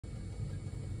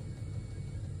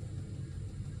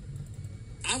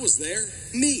I was there.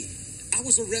 Me. I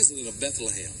was a resident of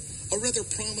Bethlehem, a rather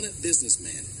prominent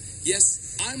businessman. Yes,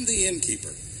 I'm the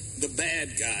innkeeper, the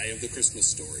bad guy of the Christmas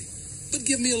story. But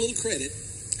give me a little credit.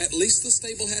 At least the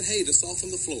stable had hay to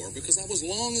soften the floor, because I was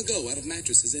long ago out of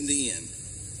mattresses in the inn.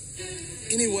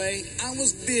 Anyway, I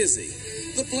was busy.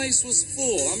 The place was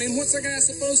full. I mean, what's a guy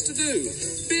supposed to do?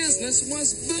 Business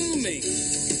was booming.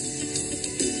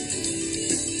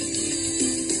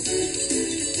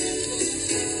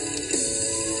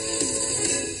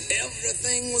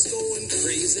 Everything was going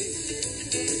crazy.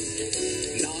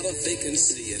 Not a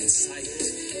vacancy in sight.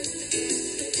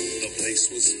 The place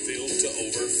was filled to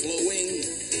overflowing.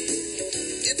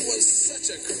 It was such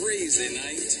a crazy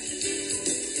night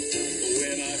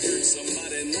when I heard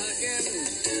somebody knocking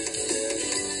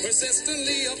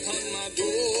persistently upon my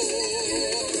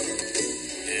door.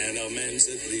 And a man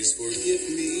said, "Please forgive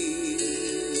me.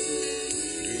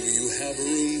 Do you have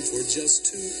room for just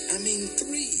 3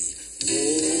 more?"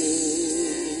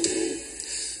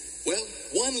 Well,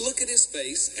 one look at his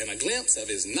face and a glimpse of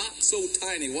his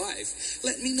not-so-tiny wife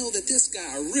let me know that this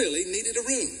guy really needed a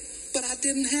room. But I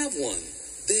didn't have one.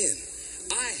 Then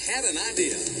I had an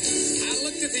idea. I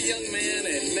looked at the young man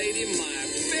and made him my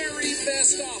very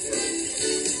best offer.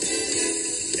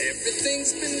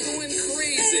 Everything's been going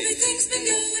crazy. Everything's been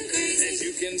going crazy. As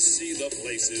you can see, the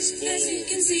place is full. As you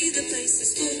can see, the place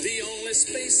is full. The only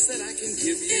space that I can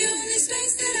give you. The only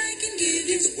space that I can give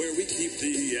you is where we keep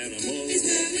the animals. Is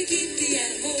where we keep the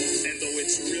animals. And though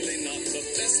it's really not the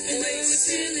best place, and though it's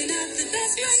really not the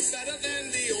best place, it's better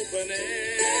than the open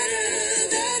air.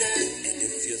 Better. And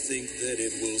if you think that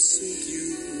it will suit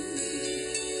you,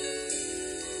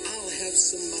 I'll have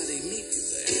somebody meet you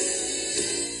there.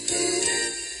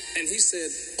 And he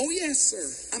said, "Oh, yes, sir.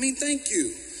 Thank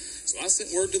you." So I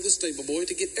sent word to the stable boy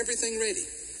to get everything ready.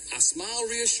 I smiled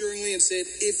reassuringly and said,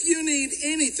 "If you need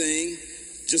anything,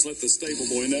 just let the stable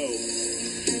boy know."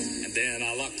 And then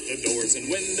I locked the doors and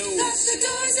windows. Locked the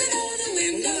doors and all the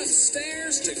windows. And went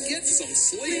upstairs to get some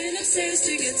sleep. Went upstairs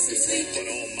to get some sleep. But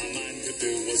all my mind could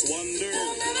do was wonder.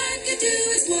 All my mind could do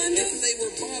was wonder if they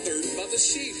were bothered by the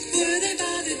sheep. Were they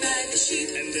bothered by the sheep?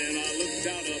 And then I looked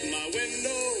out of my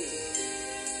window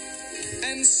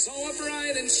and saw a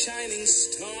bright and shining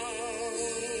star.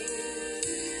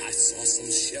 I saw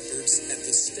some shepherds at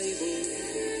the stable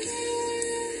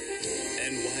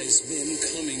and wise men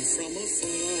coming from afar.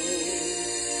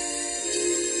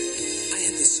 I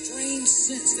had the strange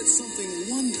sense that something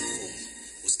wonderful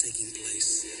was taking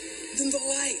place. Then the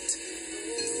light.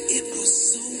 It was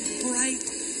so bright,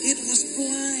 it was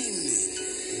blinding.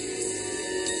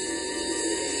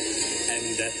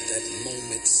 And at that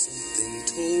moment something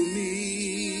told me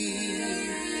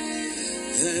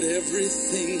that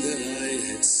everything that I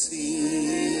had seen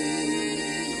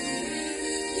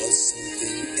was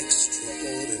something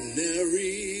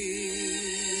extraordinary,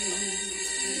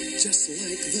 just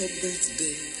like the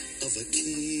birthday of a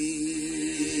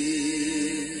king.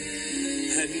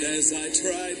 And as I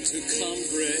tried to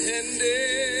comprehend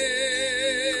it,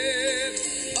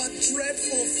 a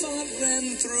dreadful thought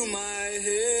ran through my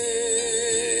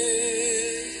head.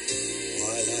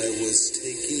 While I was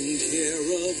taking care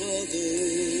of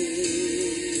others,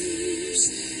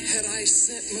 had I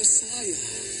sent Messiah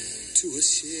to a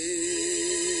shed?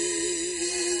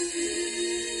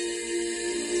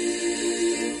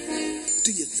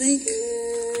 Do you think?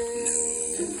 No.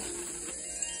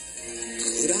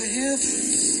 Could I have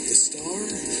the star,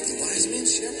 the wise men,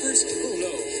 shepherds? Oh,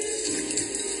 no.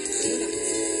 Could I?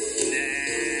 Nah.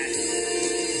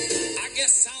 I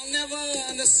guess I'll never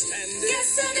understand it.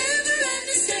 Guess I'll never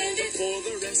understand it. For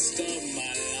the rest of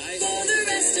my life. For the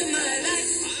rest of my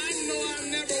life. I know I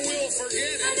never will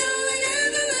forget it. I know I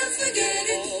never will forget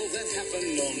it. All that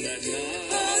happened on that night.